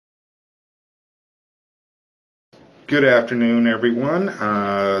Good afternoon, everyone.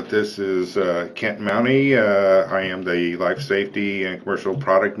 This is Kent Maune. I am the Life Safety and Commercial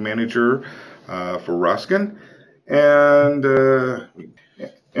Product Manager for Ruskin. And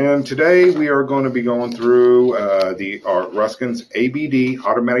today we are going to be going through Ruskin's ABD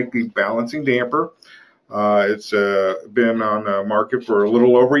Automatically Balancing Damper. It's been on the market for a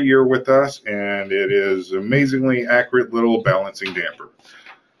little over a year with us, and it is amazingly accurate little balancing damper.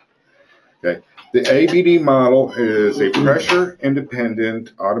 Okay. The ABD model is a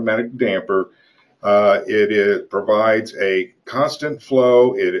pressure-independent automatic damper. It provides a constant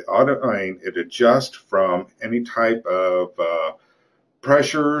flow. It adjusts from any type of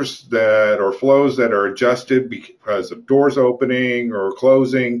pressures or flows that are adjusted because of doors opening or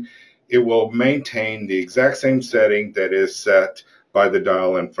closing. It will maintain the exact same setting that is set by the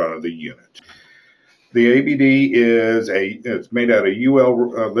dial in front of the unit. The ABD it's made out of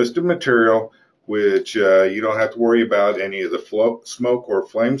UL listed material, which you don't have to worry about any of the smoke or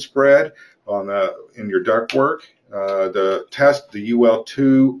flame spread in your ductwork. The UL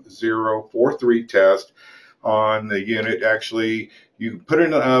 2043 test on the unit, actually, you can put it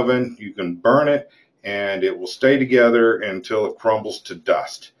in the oven, you can burn it, and it will stay together until it crumbles to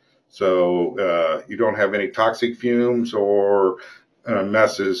dust. So you don't have any toxic fumes or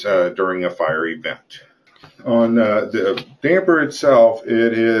messes during a fire event. On the damper itself,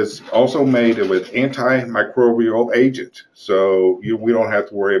 it is also made with antimicrobial agent, so we don't have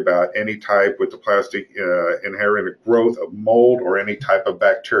to worry about any type with the plastic inherent growth of mold or any type of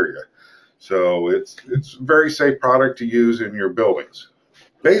bacteria. So it's a very safe product to use in your buildings.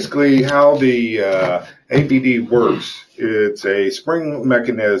 Basically, how the ABD works, it's a spring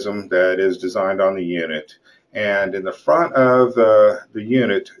mechanism that is designed on the unit, and in the front of the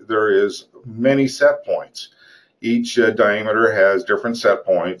unit there is many set points. Each diameter has different set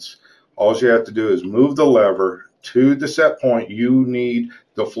points. All you have to do is move the lever to the set point you need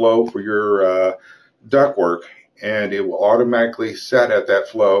the flow for your ductwork, and it will automatically set at that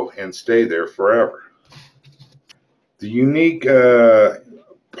flow and stay there forever. The unique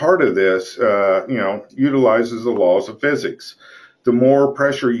part of this, utilizes the laws of physics. The more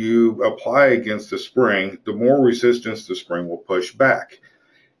pressure you apply against the spring, the more resistance the spring will push back.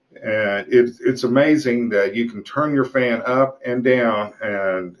 And it's amazing that you can turn your fan up and down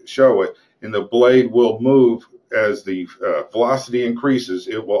and show it, and the blade will move as the velocity increases.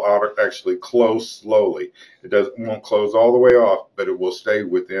 It will actually close slowly. It won't close all the way off, but it will stay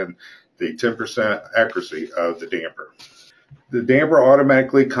within the 10% accuracy of the damper. The damper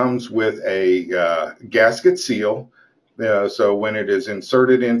automatically comes with a gasket seal. So when it is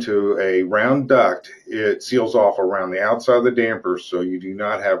inserted into a round duct, it seals off around the outside of the damper so you do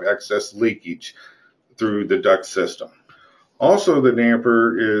not have excess leakage through the duct system. Also, the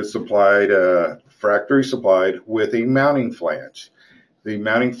damper is factory supplied with a mounting flange. The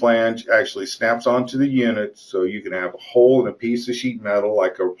mounting flange actually snaps onto the unit, so you can have a hole in a piece of sheet metal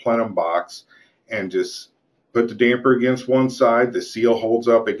like a plenum box and just put the damper against one side, the seal holds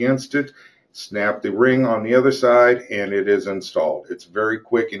up against it, snap the ring on the other side, and it is installed. It's very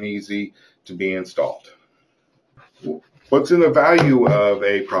quick and easy to be installed. What's in the value of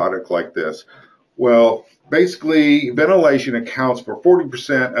a product like this? Well, basically, ventilation accounts for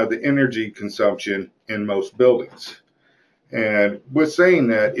 40% of the energy consumption in most buildings. And with saying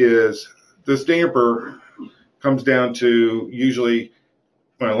that is, this damper comes down to usually,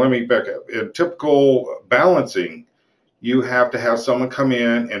 well, let me back up. In typical balancing, you have to have someone come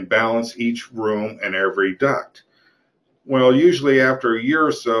in and balance each room and every duct. Well, usually after a year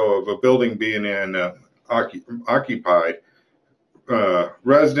or so of a building being occupied,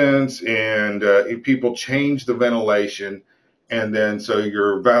 residents and people change the ventilation, and then so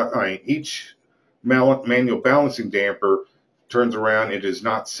each manual balancing damper turns around. It is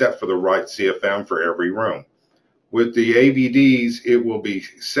not set for the right CFM for every room. With the ABDs, it will be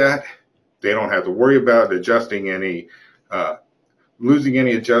set. They don't have to worry about adjusting losing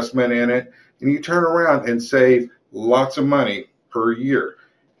any adjustment in it, and you turn around and save lots of money per year.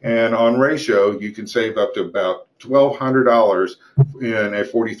 And on ratio, you can save up to about $1,200 in a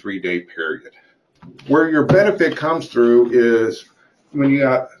 43-day period. Where your benefit comes through is when you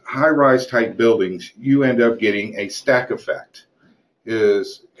got high-rise type buildings, you end up getting a stack effect. Through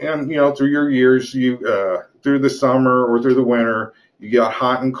your years, through the summer or through the winter, you get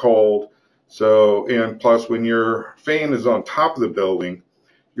hot and cold. So, and plus when your fan is on top of the building,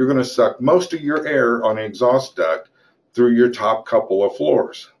 you're going to suck most of your air on an exhaust duct through your top couple of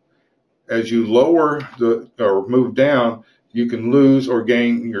floors. As you lower or move down, you can lose or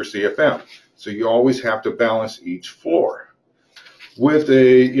gain your CFM. So you always have to balance each floor. with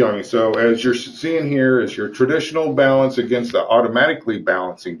a, so as you're seeing here is your traditional balance against the automatically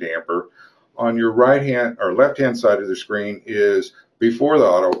balancing damper. On your right hand or left hand side of the screen is before the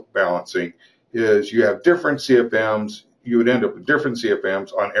auto balancing, is you have different CFMs. You would end up with different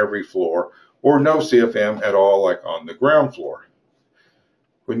CFMs on every floor, or no CFM at all, like on the ground floor.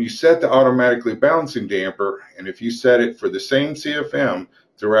 When you set the automatically balancing damper, and if you set it for the same CFM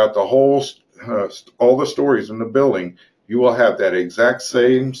throughout the whole, all the stories in the building, you will have that exact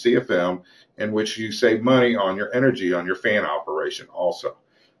same CFM, in which you save money on your energy on your fan operation also,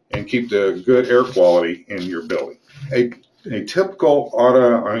 and keep the good air quality in your building. A typical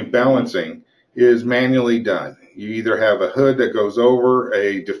auto balancing is manually done. You either have a hood that goes over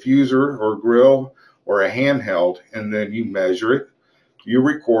a diffuser or grill or a handheld, and then you measure it, you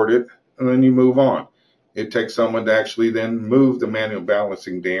record it, and then you move on. It takes someone to actually then move the manual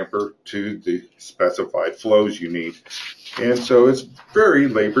balancing damper to the specified flows you need. And so it's very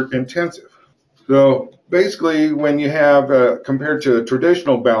labor intensive. So basically, when you have, compared to a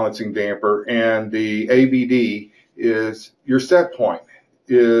traditional balancing damper and the ABD, is your set point.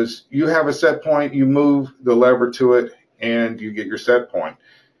 Is you have a set point, you move the lever to it, and you get your set point.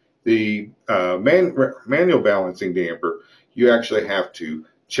 The manual balancing damper, you actually have to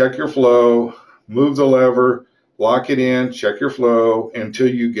check your flow, move the lever, lock it in, check your flow until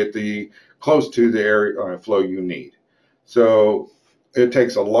you get close to the area flow you need. So it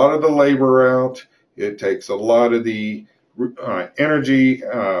takes a lot of the labor out. It takes a lot of the energy,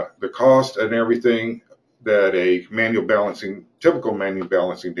 the cost and everything that a typical manual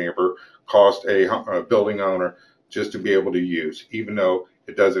balancing damper cost a building owner just to be able to use, even though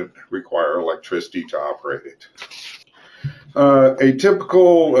it doesn't require electricity to operate it. A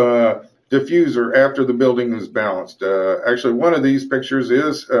typical diffuser after the building is balanced. Actually, one of these pictures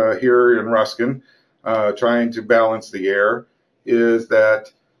is here in Ruskin, trying to balance the air, is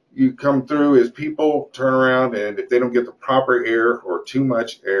that you come through as people turn around, and if they don't get the proper air or too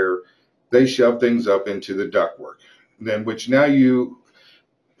much air, they shove things up into the ductwork. Then which now you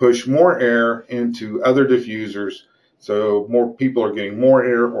push more air into other diffusers, so more people are getting more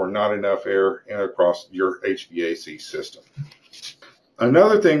air or not enough air across your HVAC system.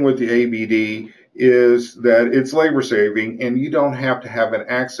 Another thing with the ABD is that it's labor saving, and you don't have to have an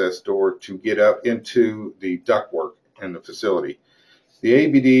access door to get up into the ductwork in the facility. The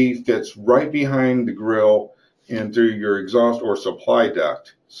ABD fits right behind the grill and through your exhaust or supply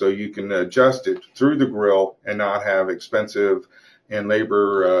duct, so you can adjust it through the grill and not have expensive and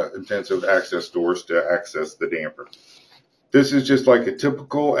labor intensive access doors to access the damper. This is just like a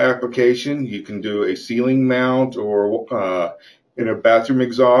typical application. You can do a ceiling mount, or in a bathroom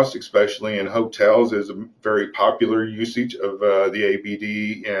exhaust, especially in hotels, is a very popular usage of the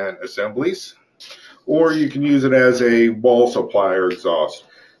ABD and assemblies. Or you can use it as a wall supply or exhaust,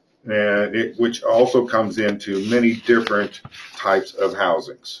 which also comes into many different types of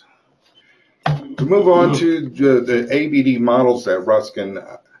housings. To move on to the ABD models that Ruskin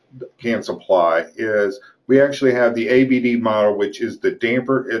can supply, is we actually have the ABD model, which is the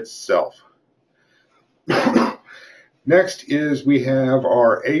damper itself. Next is we have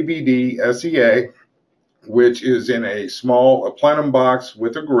our ABD-SEA, which is in a small plenum box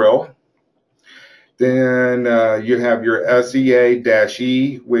with a grill. Then you have your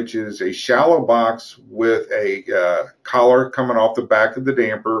SEA-E, which is a shallow box with a collar coming off the back of the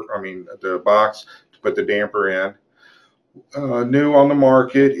damper, the box to put the damper in. New on the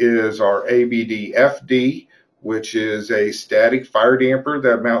market is our ABD-FD, which is a static fire damper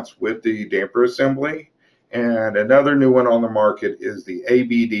that mounts with the damper assembly. And another new one on the market is the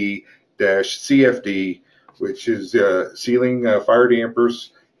ABD-CFD, which is ceiling fire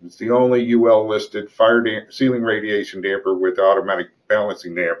dampers. It's the only UL listed ceiling radiation damper with automatic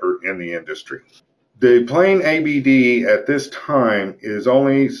balancing damper in the industry. The plain ABD at this time is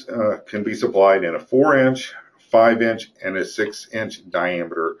only can be supplied in a 4-inch, 5-inch, and a 6-inch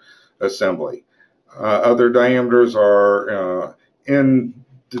diameter assembly. Other diameters are in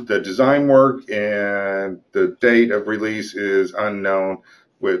the design work, and the date of release is unknown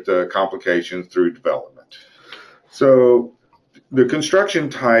with complications through development. So the construction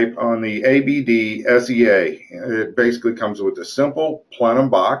type on the ABD-SEA, it basically comes with a simple plenum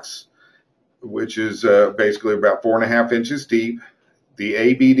box, which is basically about 4.5 inches deep. The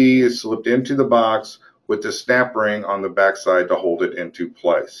ABD is slipped into the box with the snap ring on the backside to hold it into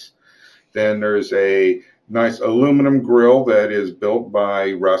place. Then there's a nice aluminum grill that is built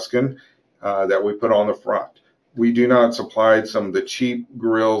by Ruskin that we put on the front. We do not supply some of the cheap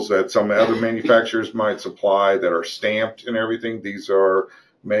grills that some other manufacturers might supply that are stamped and everything. These are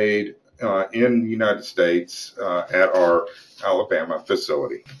made in the United States at our Alabama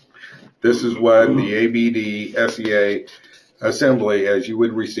facility. This is what the ABD-SEA assembly, as you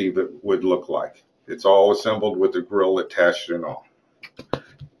would receive it, would look like. It's all assembled with the grill attached and all.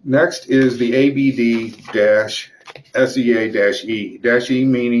 Next is the ABD-SEA-E. -E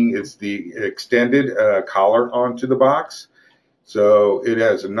meaning it's the extended collar onto the box. So it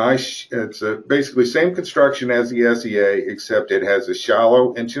has a nice, it's basically same construction as the SEA, except it has a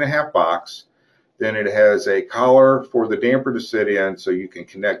shallow 1.5-inch box. Then it has a collar for the damper to sit in so you can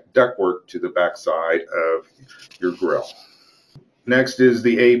connect ductwork to the back side of your grill. Next is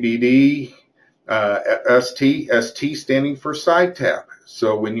the ABD ST standing for side tap.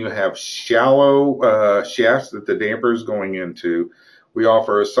 So when you have shallow shafts that the damper is going into, we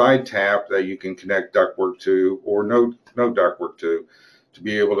offer a side tap that you can connect ductwork to or no ductwork to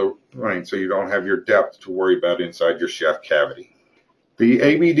be able to run, so you don't have your depth to worry about inside your shaft cavity. The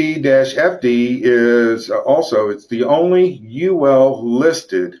ABD-FD is also, it's the only UL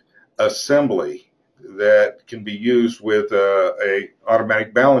listed assembly that can be used with a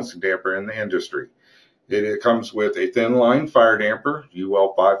automatic balancing damper in the industry. It comes with a thin line fire damper,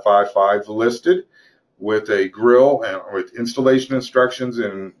 UL 555 listed, with a grill and with installation instructions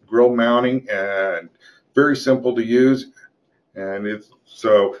and grill mounting, and very simple to use. And it's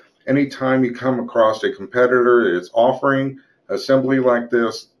so anytime you come across a competitor that's offering assembly like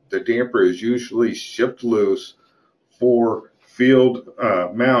this, the damper is usually shipped loose for field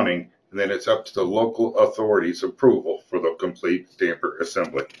mounting, and then it's up to the local authorities' approval for the complete damper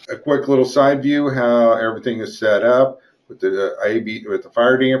assembly. A quick little side view how everything is set up with the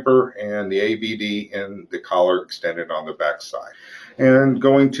fire damper and the ABD and the collar extended on the back side. And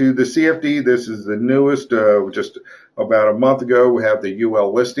going to the CFD, this is the newest, just about a month ago, we have the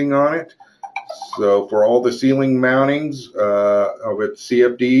UL listing on it. So for all the ceiling mountings with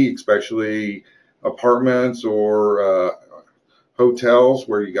CFD, especially apartments or hotels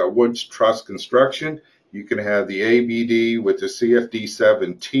where you got wood truss construction, you can have the ABD with the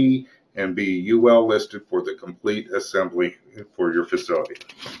CFD7T and be UL listed for the complete assembly for your facility.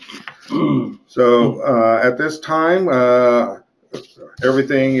 So at this time,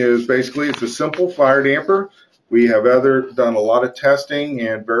 everything is basically, it's a simple fire damper. We have done a lot of testing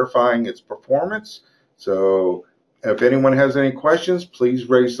and verifying its performance. So if anyone has any questions, please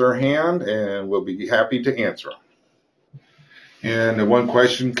raise their hand and we'll be happy to answer them. And the one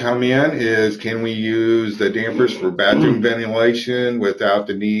question come in is, can we use the dampers for bathroom ventilation without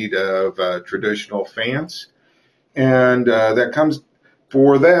the need of traditional fans? And that comes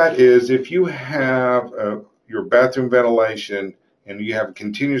for that is if you have your bathroom ventilation and you have a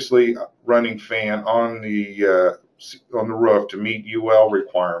continuously running fan on the roof to meet UL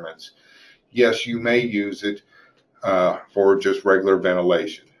requirements, yes, you may use it for just regular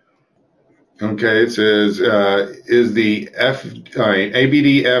ventilation. Okay, it says, is the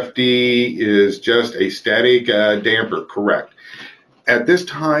ABD-FD is just a static damper, correct? At this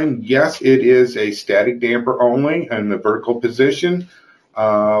time, yes, it is a static damper only in the vertical position.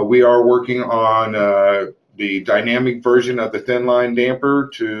 We are working on the dynamic version of the thin line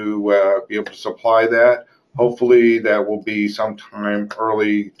damper to be able to supply that. Hopefully that will be sometime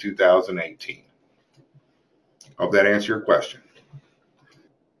early 2018. Hope that answered your question.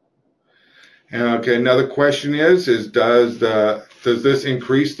 Okay, another question is does this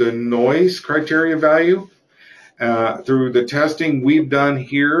increase the noise criteria value? Through the testing we've done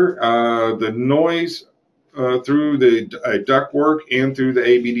here, the noise through the ductwork and through the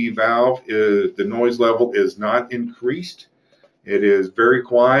ABD valve, the noise level is not increased. It is very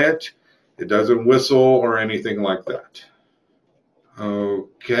quiet. It doesn't whistle or anything like that.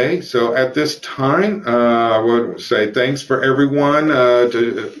 Okay, so at this time, I would say thanks for everyone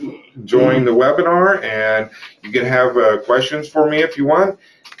to join the webinar, and you can have questions for me if you want.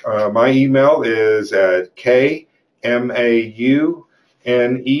 My email is at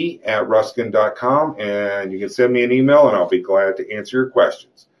kmaune@ruskin.com, and you can send me an email and I'll be glad to answer your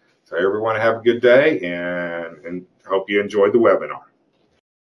questions. So everyone have a good day, and hope you enjoyed the webinar.